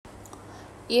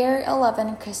Year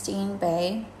 11, Christine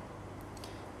Bay,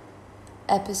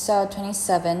 episode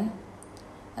 27,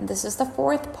 and this is the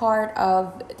fourth part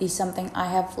of the Something I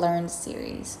Have Learned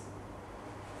series.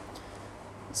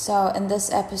 So in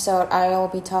this episode, I will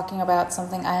be talking about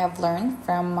something I have learned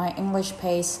from my English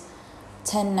PACE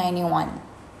 1091.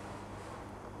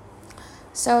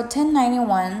 So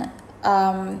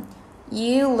 1091,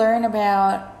 you learn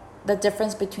about the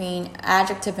difference between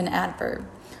adjective and adverb.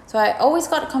 So I always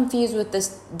got confused with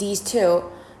these two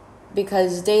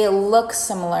because they look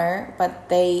similar, but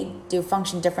they do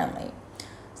function differently.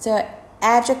 So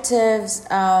adjectives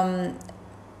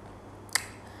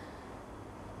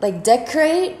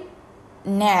decorate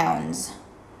nouns.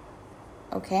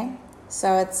 Okay?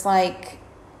 So it's like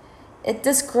it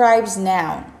describes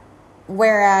noun.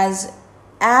 Whereas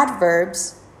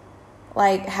adverbs,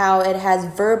 like how it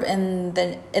has verb in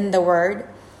the word,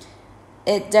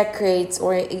 it decorates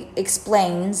or it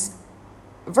explains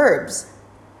verbs.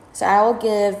 So I will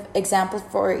give examples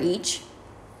for each.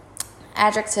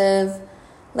 Adjective,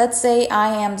 let's say I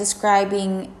am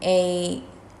describing a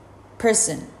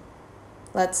person.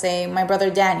 Let's say my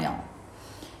brother Daniel.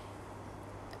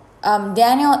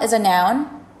 Daniel is a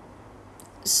noun.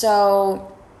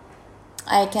 So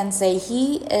I can say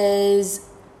he is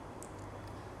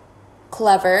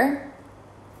clever,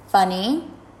 funny,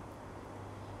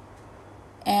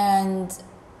 and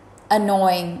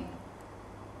annoying.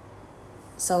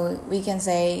 So we can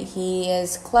say he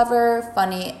is clever,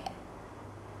 funny.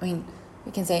 We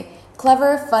can say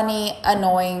clever, funny,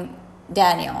 annoying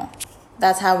Daniel.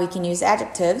 That's how we can use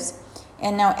adjectives.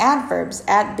 And now adverbs,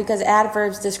 because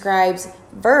adverbs describes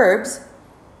verbs.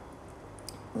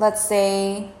 Let's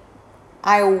say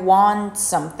I want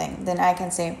something. Then I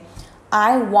can say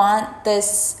I want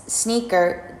this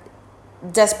sneaker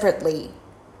desperately.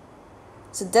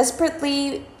 So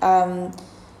desperately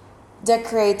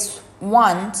decorates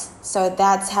want, so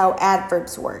that's how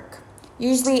adverbs work.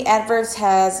 Usually adverbs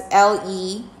has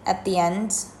le at the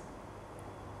end.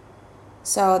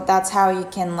 So that's how you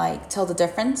can tell the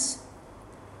difference.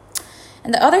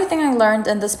 And the other thing I learned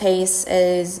in this PACE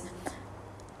is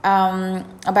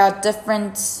about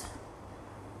different,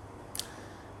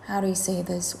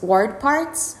 word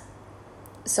parts.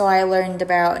 So I learned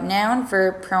about noun,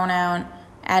 verb, pronoun,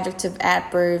 adjective,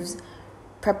 adverbs,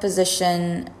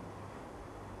 preposition,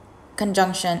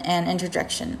 conjunction, and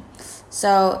interjection.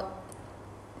 So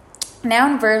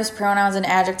noun, verbs, pronouns, and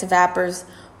adjective, adverbs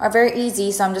are very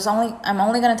easy. So I'm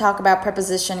only going to talk about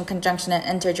preposition, conjunction, and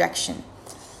interjection.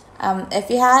 If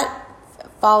you had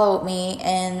followed me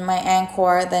in my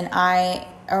Anchor, then I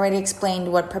already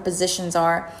explained what prepositions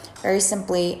are very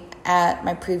simply at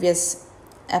my previous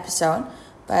episode.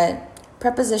 But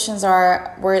prepositions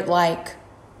are word like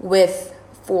with,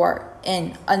 for,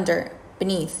 in, under,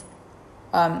 beneath,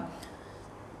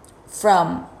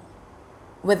 from,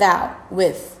 without,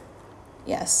 with,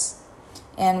 yes.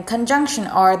 And conjunction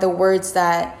are the words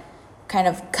that kind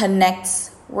of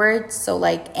connects words, so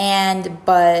like and,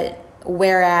 but,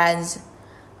 whereas,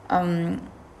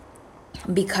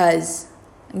 because,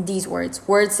 these words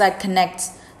that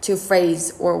connect to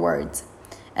phrase or words.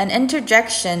 An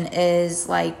interjection is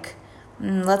like,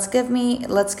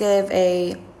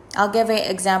 I'll give an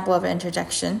example of an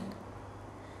interjection.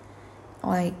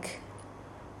 Like,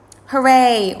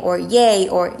 hooray, or yay,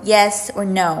 or yes, or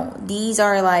no. These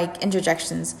are like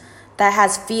interjections that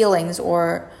has feelings,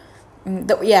 or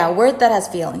word that has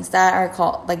feelings that are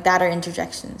called that are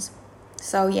interjections.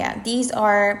 So these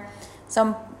are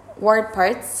some word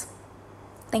parts.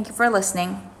 Thank you for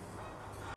listening.